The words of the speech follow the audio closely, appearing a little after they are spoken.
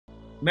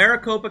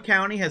Maricopa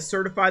County has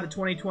certified the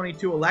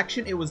 2022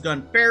 election. It was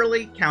done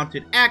fairly,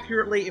 counted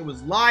accurately. It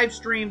was live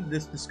streamed.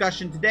 This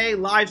discussion today,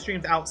 live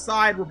streamed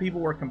outside where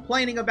people were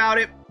complaining about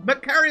it.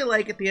 But Kari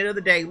Lake, at the end of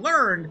the day,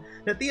 learned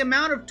that the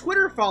amount of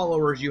Twitter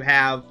followers you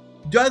have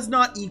does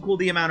not equal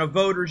the amount of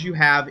voters you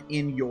have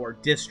in your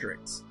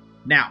districts.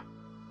 Now,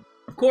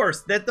 of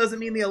course, that doesn't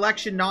mean the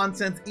election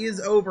nonsense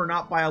is over,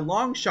 not by a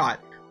long shot.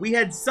 We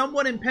had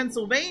someone in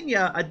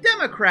Pennsylvania, a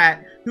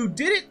Democrat, who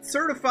didn't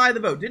certify the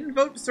vote, didn't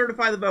vote to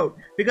certify the vote,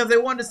 because they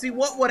wanted to see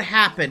what would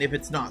happen if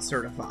it's not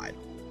certified.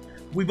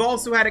 We've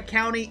also had a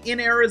county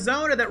in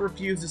Arizona that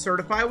refused to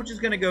certify, which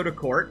is going to go to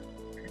court.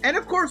 And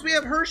of course, we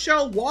have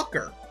Herschel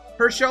Walker.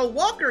 Herschel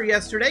Walker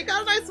yesterday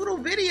got a nice little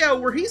video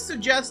where he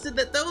suggested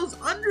that those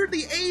under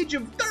the age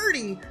of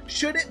 30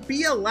 shouldn't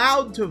be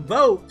allowed to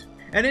vote.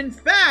 And in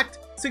fact,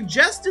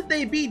 suggested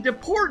they be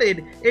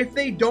deported if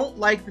they don't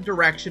like the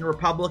direction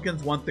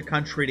Republicans want the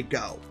country to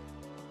go.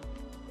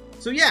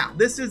 So yeah,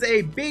 this is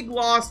a big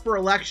loss for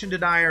election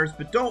deniers,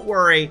 but don't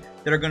worry,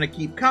 they're going to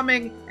keep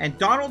coming, and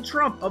Donald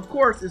Trump, of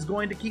course, is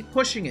going to keep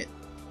pushing it.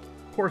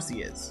 Of course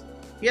he is.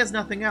 He has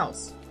nothing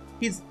else.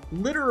 He's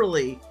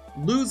literally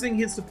losing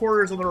his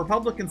supporters on the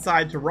Republican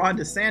side to Ron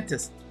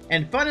DeSantis,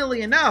 and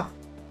funnily enough,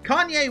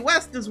 Kanye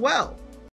West as well.